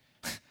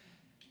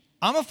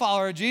 I'm a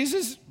follower of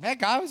Jesus.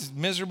 Heck, I was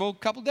miserable a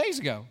couple days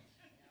ago.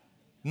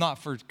 Not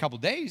for a couple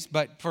days,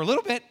 but for a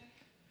little bit,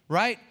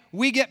 right?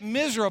 We get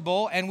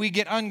miserable and we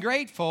get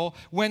ungrateful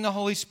when the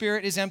Holy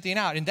Spirit is emptying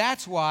out. And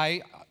that's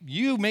why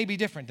you may be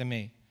different than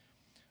me.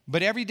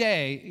 But every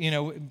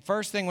day,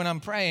 first thing when I'm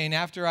praying,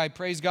 after I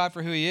praise God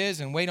for who He is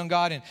and wait on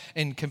God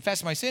and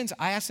confess my sins,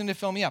 I ask Him to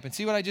fill me up. And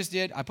see what I just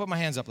did? I put my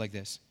hands up like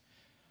this.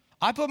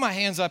 I put my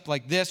hands up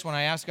like this when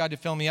I ask God to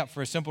fill me up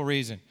for a simple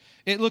reason.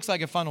 It looks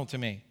like a funnel to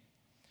me.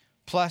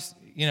 Plus,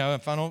 a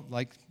funnel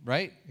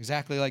right?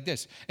 Exactly like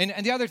this.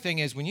 And the other thing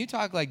is when you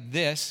talk like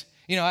this,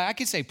 I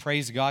could say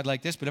praise God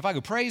like this, but if I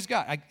go praise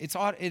God,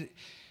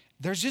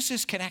 there's just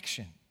this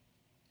connection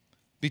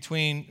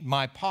between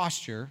my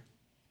posture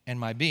and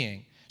my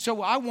being.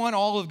 So I want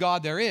all of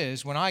God there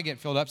is when I get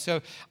filled up.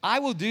 So I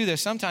will do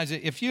this sometimes.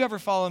 If you ever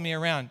follow me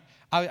around,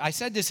 I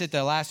said this at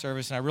the last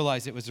service, and I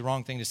realized it was the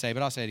wrong thing to say,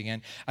 but I'll say it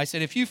again. I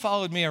said, if you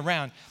followed me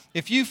around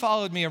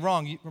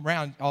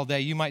all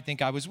day, you might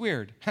think I was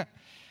weird.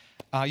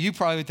 You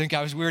probably would think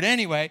I was weird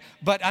anyway,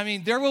 but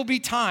there will be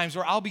times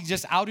where I'll be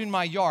just out in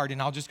my yard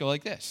and I'll just go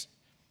like this.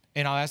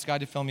 And I'll ask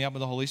God to fill me up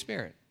with the Holy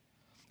Spirit.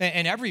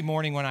 And every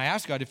morning when I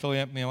ask God to fill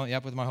me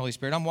up with my Holy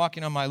Spirit, I'm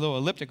walking on my little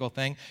elliptical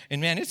thing,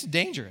 and man, it's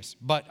dangerous,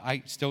 but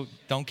I still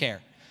don't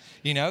care,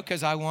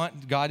 because I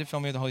want God to fill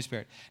me with the Holy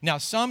Spirit. Now,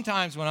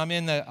 sometimes when I'm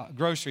in the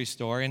grocery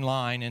store in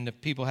line and the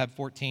people have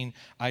 14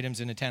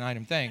 items in a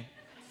 10-item thing,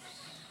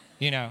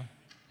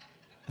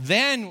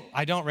 then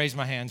I don't raise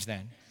my hands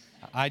then.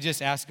 I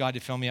just ask God to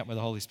fill me up with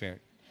the Holy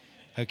Spirit,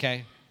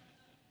 okay?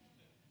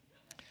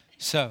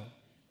 So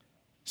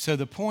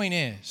the point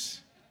is,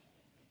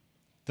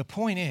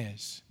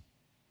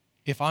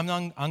 if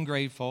I'm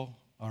ungrateful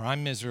or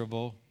I'm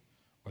miserable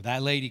or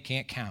that lady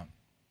can't count,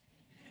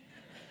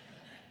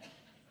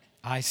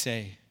 I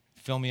say,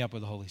 fill me up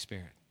with the Holy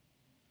Spirit.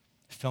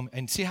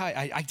 And see how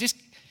I just,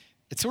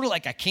 it's sort of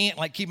like I can't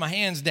keep my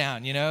hands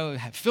down,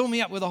 fill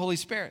me up with the Holy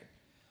Spirit.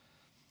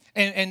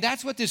 And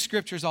that's what this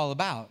scripture is all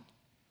about.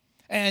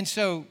 And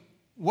so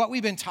what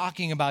we've been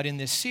talking about in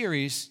this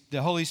series,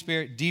 the Holy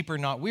Spirit, deeper,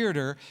 not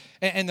weirder,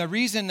 and the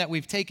reason that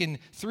we've taken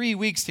 3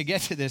 weeks to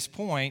get to this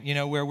point,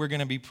 where we're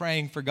going to be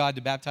praying for God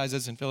to baptize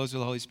us and fill us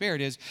with the Holy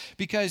Spirit is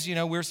because,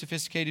 we're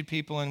sophisticated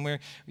people and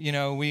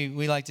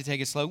we like to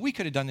take it slow. We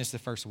could have done this the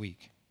first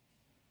week.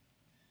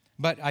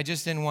 But I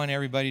just didn't want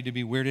everybody to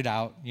be weirded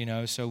out,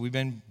 so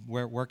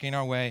we're working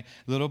our way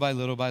little by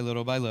little by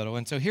little by little.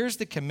 And so here's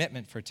the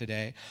commitment for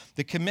today.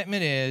 The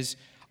commitment is,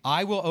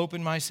 I will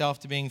open myself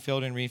to being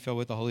filled and refilled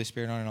with the Holy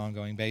Spirit on an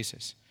ongoing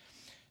basis.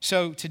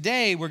 So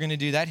today we're going to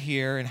do that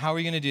here. And how are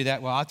we going to do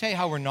that? Well, I'll tell you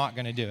how we're not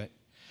going to do it.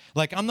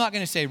 I'm not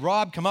going to say,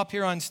 Rob, come up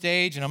here on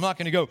stage, and I'm not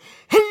going to go,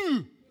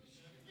 hoo!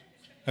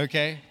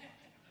 Okay?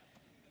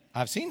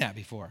 I've seen that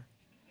before.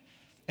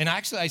 And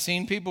actually, I've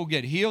seen people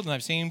get healed, and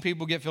I've seen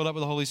people get filled up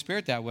with the Holy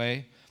Spirit that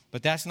way,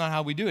 but that's not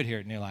how we do it here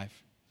at New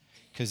Life,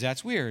 because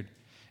that's weird.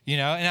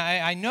 And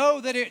I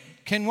know that it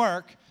can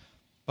work,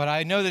 but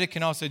I know that it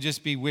can also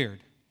just be weird.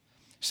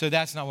 So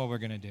that's not what we're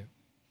going to do.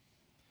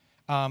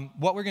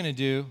 What we're going to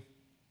do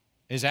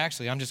is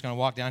actually, I'm just going to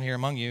walk down here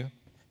among you.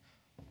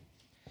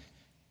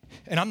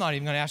 And I'm not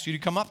even going to ask you to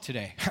come up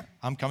today.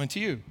 I'm coming to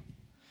you.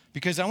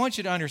 Because I want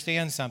you to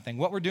understand something.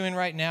 What we're doing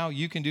right now,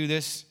 you can do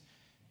this.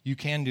 You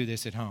can do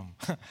this at home.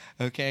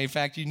 Okay? In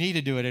fact, you need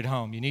to do it at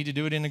home. You need to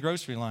do it in the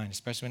grocery line,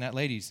 especially when that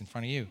lady's in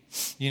front of you.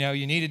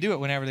 You need to do it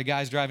whenever the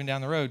guy's driving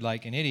down the road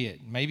like an idiot.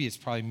 Maybe it's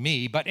probably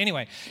me, but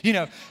anyway,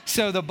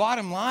 so the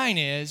bottom line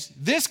is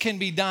this can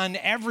be done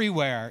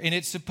everywhere, and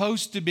it's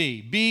supposed to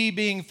be.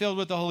 Being filled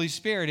with the Holy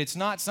Spirit. It's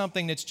not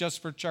something that's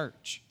just for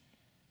church.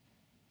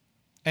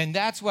 And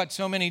that's what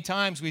so many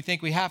times we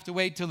think we have to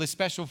wait till the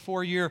special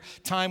 4-year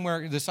time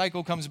where the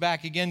cycle comes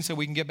back again so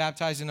we can get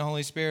baptized in the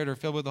Holy Spirit or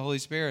filled with the Holy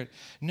Spirit.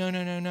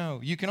 No.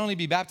 You can only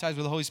be baptized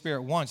with the Holy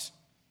Spirit once.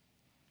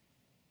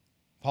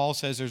 Paul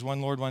says there's one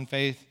Lord, one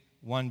faith,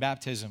 one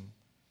baptism.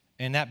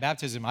 And that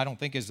baptism I don't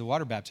think is the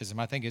water baptism.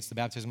 I think it's the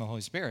baptism of the Holy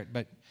Spirit.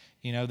 But,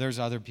 there's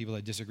other people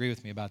that disagree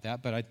with me about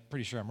that, but I'm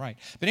pretty sure I'm right.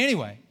 But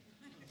anyway,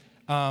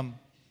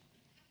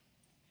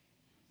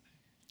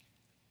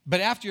 but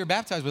after you're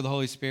baptized with the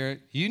Holy Spirit,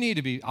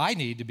 I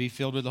need to be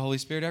filled with the Holy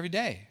Spirit every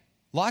day.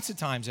 Lots of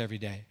times every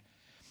day.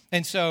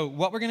 And so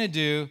what we're going to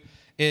do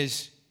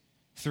is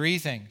 3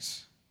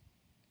 things.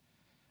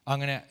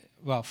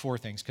 Four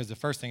things, because the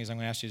first thing is I'm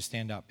going to ask you to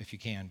stand up if you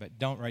can, but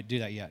don't do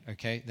that yet,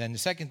 okay? Then the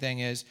second thing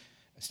is,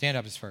 stand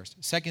up is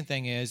first. Second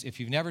thing is, if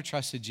you've never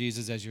trusted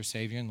Jesus as your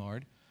Savior and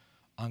Lord,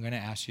 I'm going to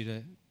ask you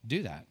to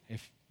do that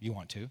if you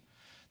want to.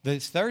 The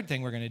third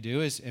thing we're going to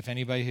do is, if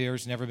anybody here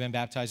has never been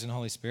baptized in the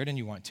Holy Spirit and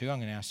you want to, I'm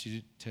going to ask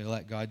you to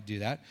let God do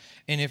that.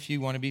 And if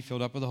you want to be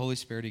filled up with the Holy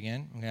Spirit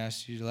again, I'm going to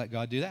ask you to let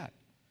God do that.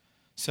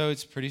 So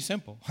it's pretty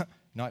simple.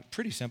 Not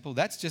pretty simple.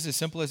 That's just as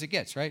simple as it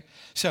gets, right?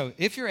 So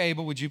if you're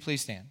able, would you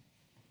please stand?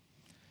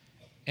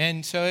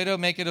 And so it'll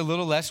make it a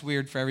little less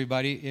weird for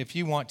everybody. If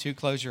you want to,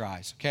 close your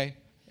eyes, okay?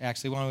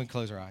 Actually, why don't we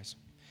close our eyes?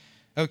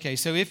 Okay,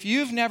 so if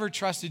you've never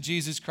trusted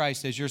Jesus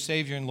Christ as your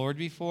Savior and Lord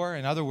before,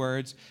 in other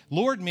words,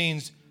 Lord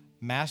means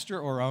master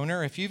or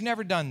owner. If you've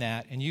never done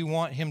that and you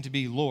want him to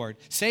be Lord,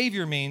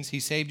 Savior means he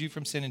saved you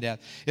from sin and death.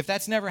 If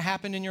that's never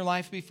happened in your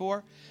life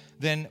before,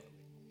 then,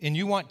 and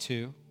you want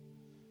to,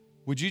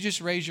 would you just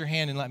raise your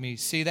hand and let me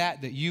see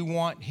that you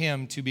want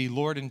him to be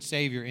Lord and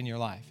Savior in your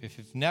life? If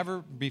it's never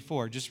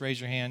before, just raise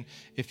your hand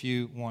if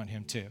you want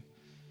him to.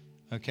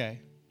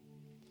 Okay.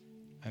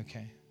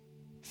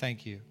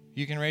 Thank you.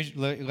 You can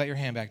let your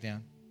hand back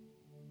down.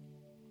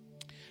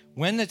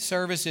 When the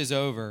service is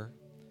over,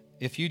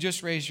 if you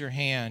just raise your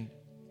hand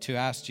to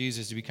ask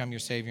Jesus to become your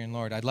Savior and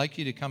Lord, I'd like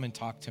you to come and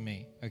talk to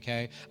me,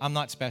 okay? I'm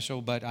not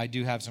special, but I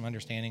do have some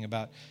understanding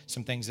about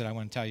some things that I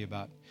want to tell you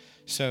about.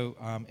 So,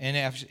 and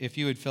if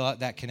you would fill out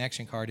that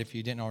connection card, if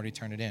you didn't already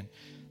turn it in,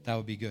 that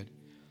would be good.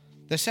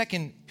 The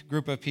second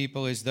group of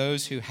people is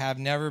those who have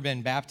never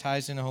been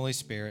baptized in the Holy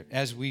Spirit,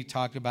 as we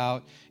talked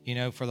about,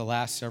 for the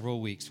last several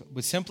weeks.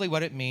 But simply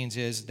what it means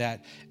is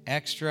that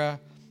extra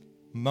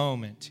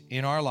moment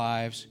in our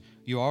lives,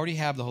 you already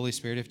have the Holy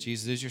Spirit if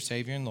Jesus is your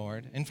Savior and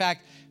Lord. In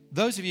fact,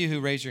 those of you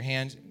who raise your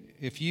hands,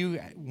 if you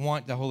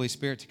want the Holy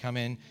Spirit to come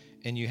in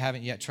and you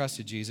haven't yet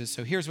trusted Jesus,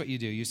 so here's what you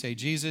do. You say,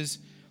 Jesus,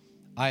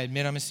 I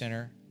admit I'm a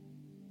sinner,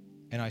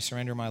 and I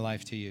surrender my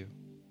life to you.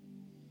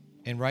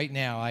 And right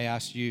now, I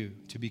ask you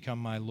to become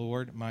my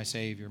Lord, my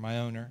Savior, my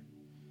owner,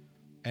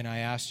 and I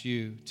ask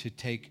you to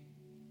take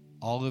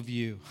all of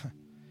you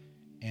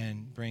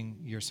and bring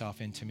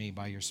yourself into me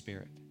by your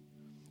Spirit.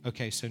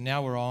 Okay, so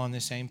now we're all on the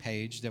same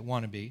page that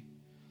want to be.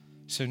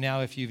 So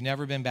now if you've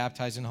never been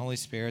baptized in the Holy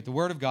Spirit, the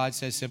Word of God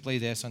says simply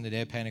this: on the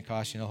day of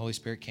Pentecost, the Holy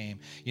Spirit came.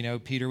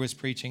 Peter was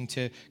preaching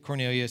to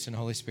Cornelius and the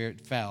Holy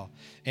Spirit fell.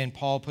 And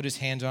Paul put his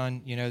hands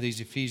on, these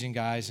Ephesian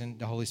guys and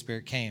the Holy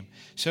Spirit came.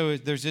 So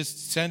there's this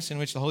sense in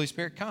which the Holy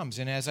Spirit comes.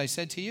 And as I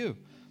said to you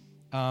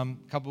a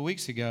couple of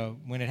weeks ago,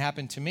 when it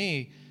happened to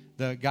me,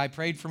 the guy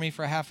prayed for me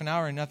for a half an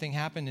hour and nothing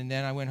happened. And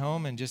then I went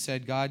home and just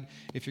said, God,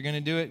 if you're going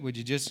to do it, would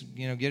you just,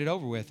 get it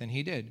over with? And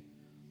he did.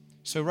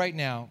 So right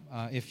now,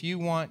 if you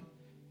want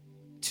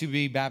to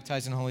be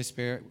baptized in the Holy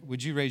Spirit,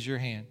 would you raise your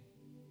hand?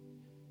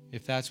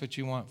 If that's what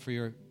you want for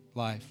your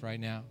life right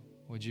now,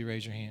 would you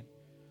raise your hand?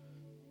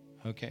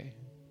 Okay.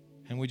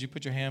 And would you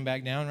put your hand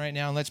back down right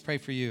now? And let's pray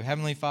for you.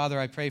 Heavenly Father,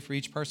 I pray for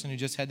each person who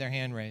just had their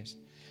hand raised.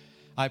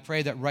 I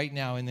pray that right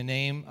now, in the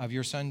name of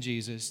your Son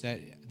Jesus, that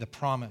the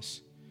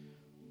promise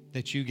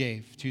that you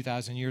gave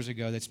 2,000 years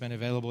ago that's been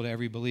available to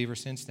every believer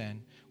since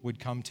then would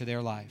come to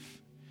their life.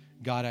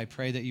 God, I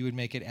pray that you would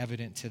make it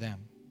evident to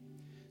them,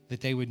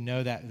 that they would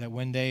know that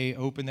when they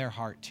open their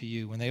heart to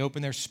you, when they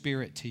open their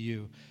spirit to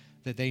you,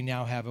 that they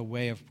now have a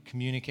way of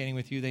communicating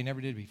with you they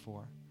never did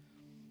before.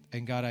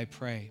 And God, I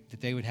pray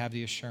that they would have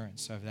the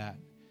assurance of that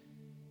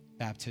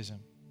baptism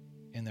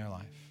in their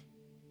life.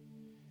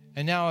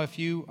 And now if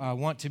you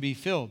want to be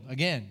filled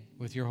again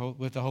with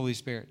the Holy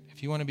Spirit,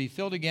 if you want to be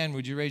filled again,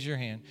 would you raise your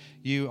hand?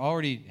 You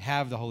already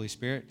have the Holy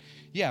Spirit.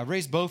 Yeah,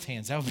 raise both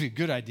hands. That would be a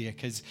good idea,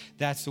 because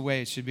that's the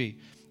way it should be.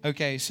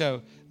 Okay,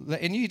 so,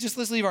 and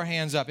let's leave our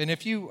hands up. And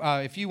if you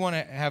want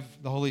to have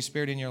the Holy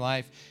Spirit in your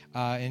life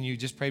and you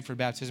just prayed for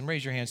baptism,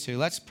 raise your hands too.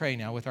 Let's pray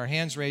now with our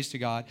hands raised to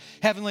God.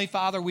 Heavenly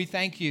Father, we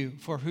thank you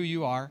for who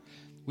you are.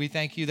 We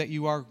thank you that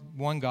you are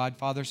one God,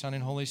 Father, Son,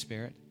 and Holy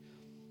Spirit.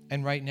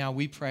 And right now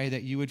we pray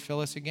that you would fill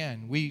us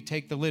again. We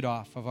take the lid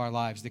off of our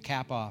lives, the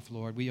cap off,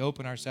 Lord. We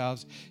open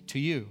ourselves to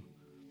you.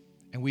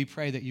 And we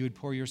pray that you would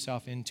pour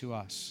yourself into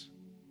us.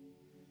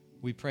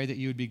 We pray that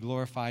you would be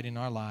glorified in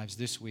our lives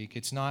this week.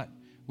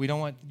 We don't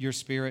want your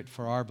Spirit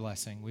for our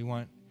blessing. We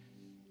want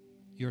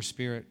your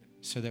Spirit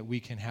so that we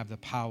can have the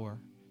power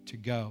to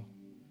go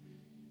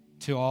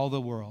to all the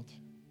world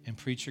and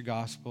preach your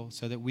gospel,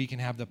 so that we can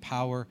have the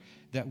power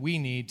that we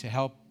need to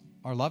help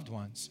our loved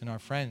ones and our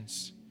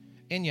friends,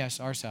 and yes,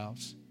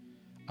 ourselves,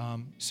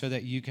 so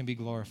that you can be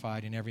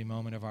glorified in every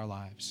moment of our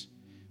lives.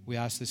 We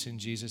ask this in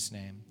Jesus'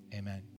 name. Amen.